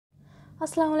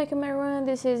Assalamu alaikum everyone,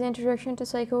 this is Introduction to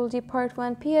Psychology Part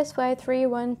 1 PSY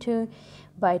 312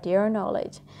 by Dear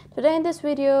Knowledge. Today in this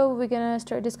video we're gonna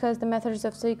discuss the methods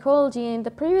of psychology. In the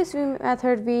previous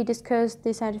method we discussed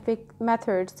the scientific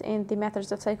methods in the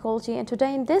methods of psychology, and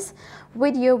today in this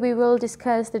video we will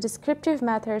discuss the descriptive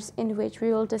methods, in which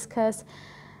we will discuss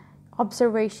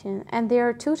observation. And there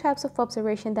are two types of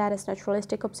observation, that is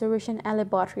naturalistic observation and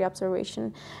laboratory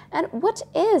observation. And what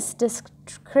is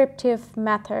descriptive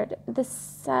method?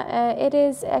 It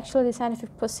is actually the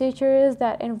scientific procedures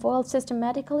that involve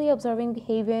systematically observing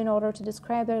behavior in order to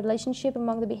describe the relationship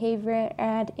among the behavior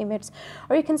and events.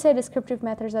 Or you can say descriptive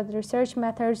methods are the research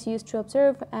methods used to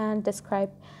observe and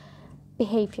describe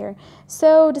behavior.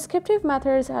 So descriptive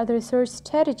methods are the research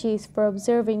strategies for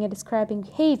observing and describing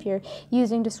behavior.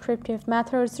 Using descriptive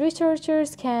methods,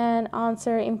 researchers can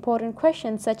answer important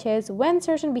questions such as when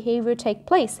certain behavior take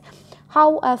place,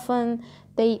 how often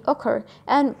they occur,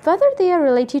 and whether they are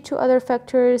related to other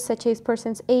factors such as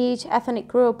person's age, ethnic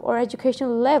group, or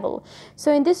educational level.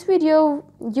 So in this video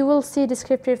you will see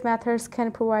descriptive methods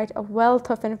can provide a wealth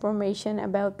of information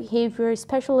about behavior,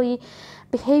 especially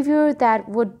behavior that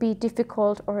would be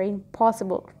difficult or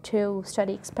impossible to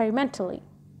study experimentally.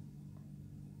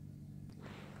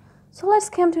 So let's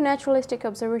come to naturalistic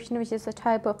observation, which is a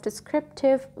type of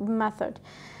descriptive method.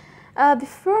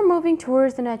 Before moving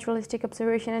towards the naturalistic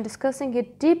observation and discussing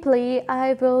it deeply,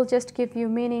 I will just give you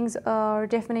meanings or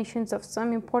definitions of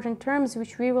some important terms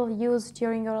which we will use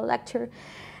during our lecture.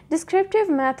 Descriptive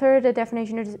method, the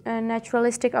definition of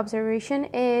naturalistic observation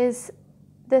is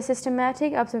the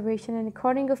systematic observation and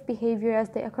recording of behavior as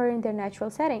they occur in their natural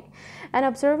setting. An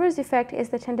observer's effect is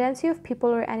the tendency of people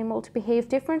or animal to behave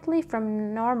differently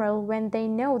from normal when they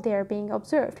know they are being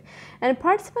observed. And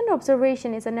participant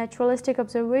observation is a naturalistic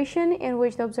observation in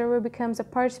which the observer becomes a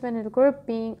participant in the group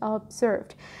being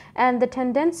observed. And the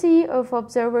tendency of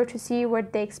observer to see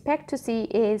what they expect to see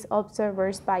is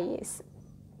observer's bias.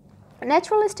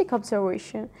 Naturalistic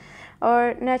observation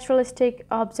or naturalistic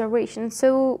observation.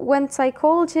 So when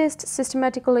psychologists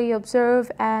systematically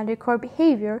observe and record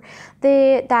behavior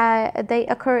that they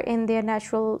occur in their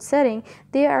natural setting,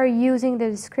 they are using the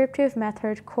descriptive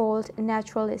method called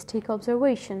naturalistic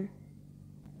observation.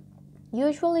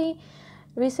 Usually,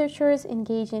 researchers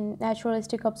engage in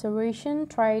naturalistic observation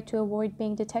try to avoid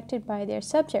being detected by their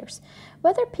subjects.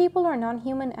 Whether people or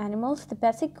non-human animals, the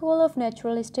basic goal of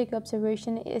naturalistic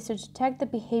observation is to detect the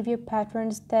behavior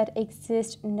patterns that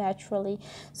exist naturally.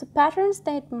 So patterns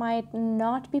that might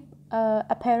not be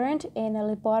apparent in a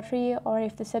laboratory, or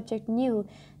if the subject knew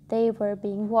they were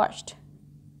being watched.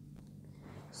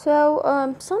 So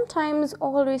sometimes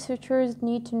all researchers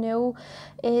need to know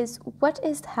is what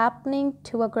is happening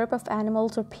to a group of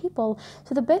animals or people.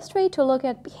 So the best way to look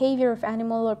at behavior of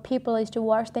animal or people is to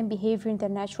watch them behavior in their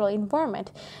natural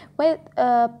environment. With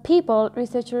people,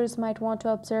 researchers might want to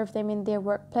observe them in their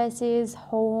workplaces,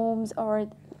 homes,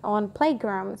 or on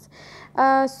playgrounds.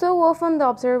 So often the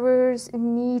observers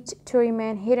need to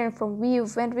remain hidden from view.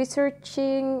 When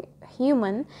researching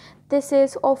human, this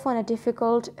is often a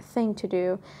difficult thing to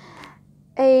do.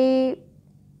 A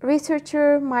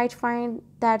researcher might find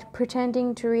that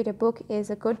pretending to read a book is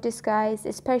a good disguise,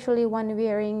 especially when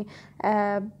wearing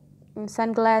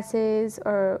sunglasses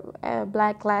or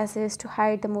black glasses to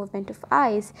hide the movement of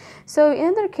eyes. So in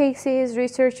other cases,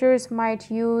 researchers might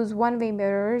use one-way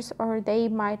mirrors, or they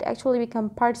might actually become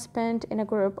participant in a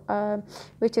group,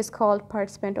 which is called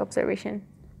participant observation.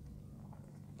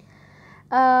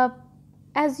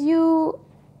 As you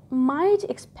might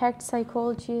expect,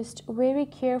 psychologists very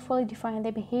carefully define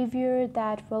the behavior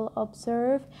that will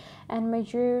observe and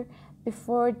measure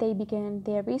before they begin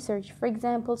their research. For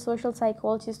example, social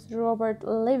psychologist Robert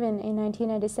Levin in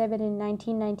 1997 and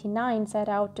 1999 set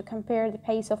out to compare the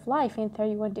pace of life in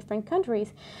 31 different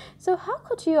countries. So how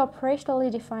could you operationally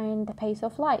define the pace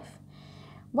of life?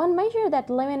 One measure that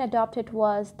Levin adopted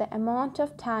was the amount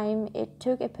of time it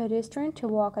took a pedestrian to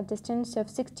walk a distance of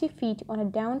 60 feet on a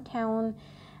downtown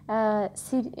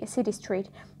city street.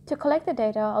 To collect the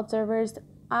data, observers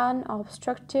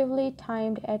unobstructively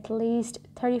timed at least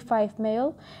 35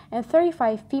 male and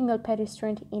 35 female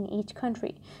pedestrians in each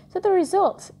country. So the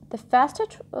results, the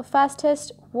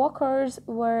fastest walkers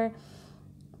were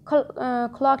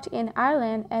clocked in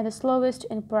Ireland and the slowest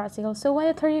in Brazil. So when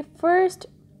the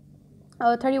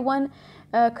 31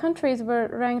 countries were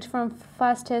ranked from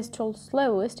fastest to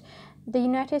slowest, the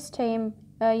United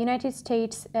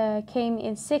States came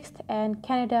in 6th and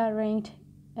Canada ranked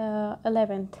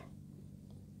 11th.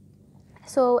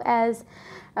 So as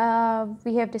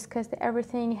we have discussed,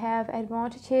 everything have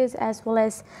advantages as well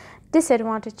as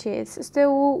Disadvantages.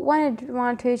 So one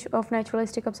advantage of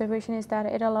naturalistic observation is that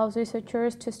it allows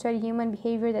researchers to study human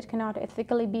behavior that cannot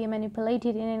ethically be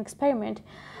manipulated in an experiment.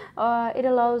 It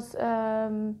allows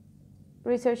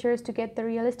researchers to get the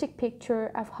realistic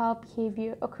picture of how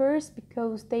behavior occurs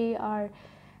because they are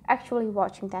actually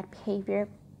watching that behavior.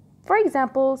 For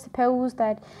example, suppose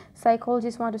that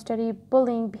psychologists want to study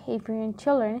bullying behavior in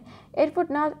children. It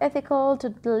would not be ethical to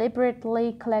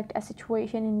deliberately collect a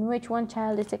situation in which one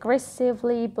child is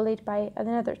aggressively bullied by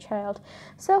another child.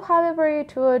 So, however,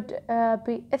 it would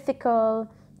be ethical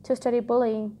to study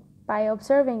bullying by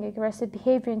observing aggressive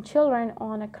behavior in children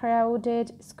on a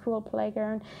crowded school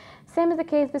playground. Same is the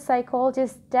case with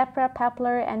psychologists Deborah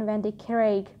Papler and Wendy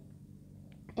Craig.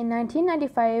 In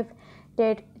 1995,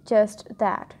 did just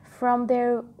that. From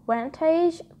their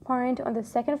vantage point on the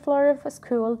second floor of a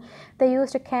school, they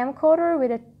used a camcorder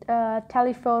with a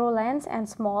telephoto lens and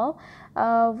small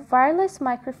wireless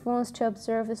microphones to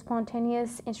observe the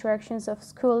spontaneous interactions of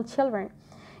school children.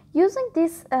 Using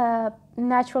this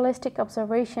naturalistic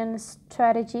observation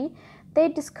strategy, they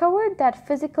discovered that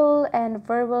physical and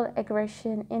verbal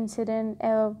aggression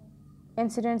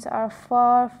incidents are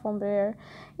far from rare.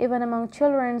 Even among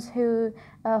children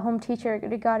whom teachers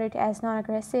regarded as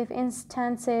non-aggressive,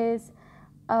 instances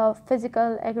of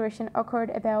physical aggression occurred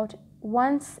about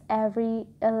once every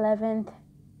 11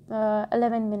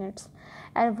 minutes,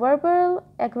 and verbal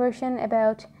aggression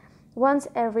about once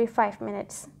every 5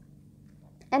 minutes.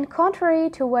 And contrary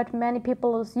to what many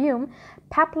people assume,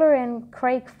 Papler and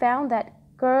Craig found that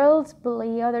girls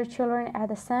bully other children at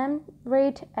the same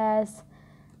rate as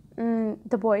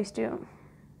the boys do.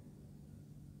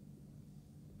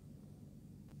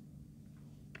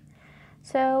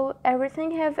 So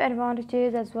everything have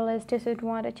advantages as well as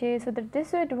disadvantages. So the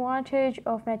disadvantage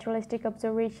of naturalistic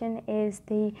observation is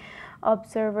the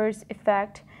observer's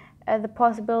effect, the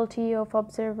possibility of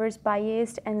observers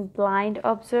biased and blind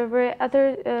observer.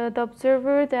 The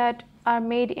observer that are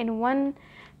made in one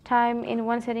time in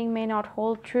one setting may not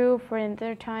hold true for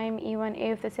another time, even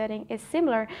if the setting is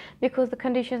similar, because the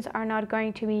conditions are not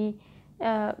going to be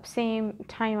same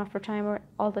time after time or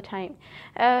all the time.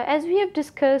 As we have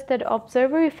discussed, that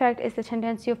observer effect is the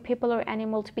tendency of people or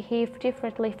animals to behave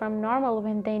differently from normal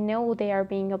when they know they are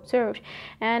being observed.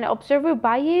 And observer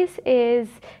bias is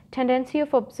tendency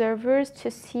of observers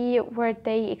to see what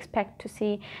they expect to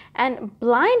see. And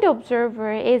blind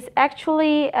observer is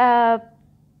actually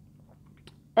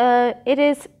it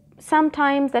is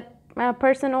sometimes that a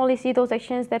person only sees those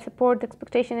actions that support the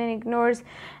expectation and ignores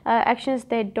actions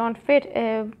that don't fit,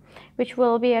 which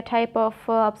will be a type of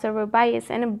observer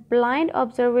bias. And a blind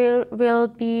observer will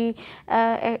be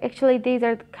actually these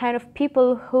are the kind of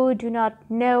people who do not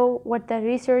know what the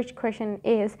research question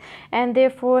is and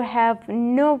therefore have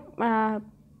no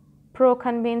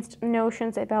pro-convinced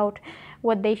notions about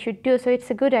what they should do. So it's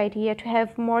a good idea to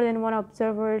have more than one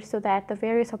observer so that the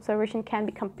various observations can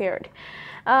be compared.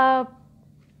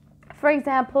 For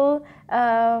example,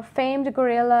 famed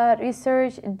gorilla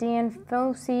researcher Dean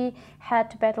Fossey had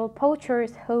to battle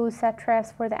poachers who set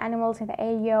traps for the animals in the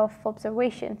area of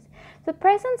observations. The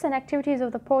presence and activities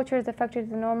of the poachers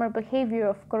affected the normal behavior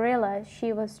of gorillas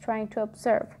she was trying to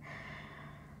observe.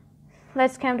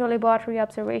 Let's come to laboratory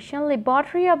observation.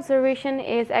 Laboratory observation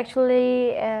is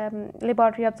actually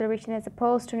laboratory observation as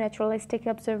opposed to naturalistic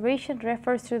observation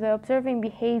refers to the observing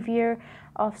behavior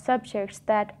of subjects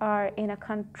that are in a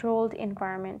controlled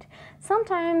environment.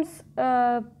 Sometimes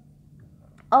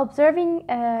observing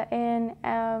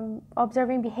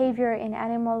behavior in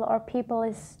animal or people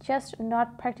is just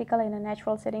not practical in a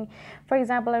natural setting. For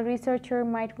example, a researcher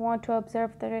might want to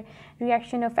observe the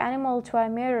reaction of animal to a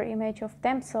mirror image of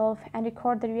themselves and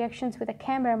record the reactions with a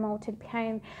camera mounted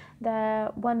behind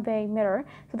the one-way mirror.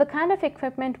 So the kind of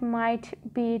equipment might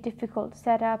be difficult to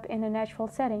set up in a natural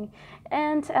setting.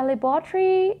 And a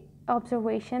laboratory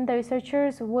observation, the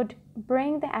researchers would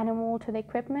bring the animal to the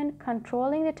equipment,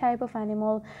 controlling the type of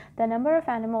animal, the number of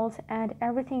animals, and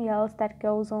everything else that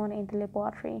goes on in the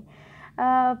laboratory.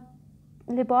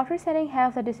 Laboratory setting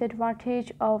has the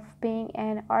disadvantage of being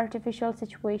an artificial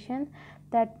situation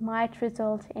that might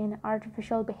result in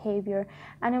artificial behavior.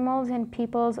 Animals and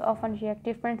peoples often react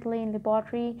differently in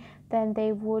laboratory than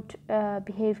they would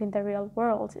behave in the real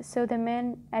world. So the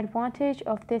main advantage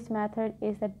of this method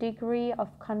is the degree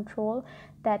of control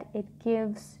that it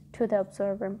gives to the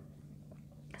observer.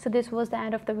 So this was the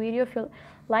end of the video. If you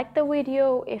like the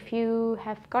video, if you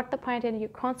have got the point and your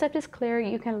concept is clear,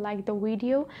 you can like the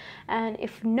video, and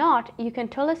if not, you can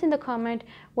tell us in the comment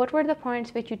what were the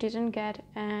points which you didn't get,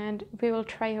 and we will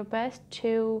try our best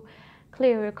to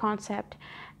clear your concept.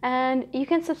 and you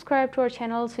can subscribe to our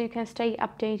channel so you can stay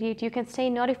updated, you can stay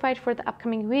notified for the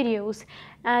upcoming videos,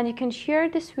 and you can share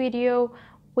this video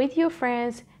with your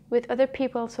friends, with other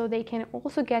people, so they can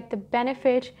also get the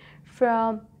benefit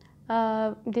from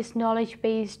this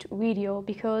knowledge-based video,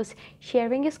 because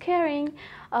sharing is caring.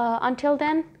 Until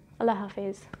then, Allah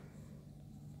Hafiz.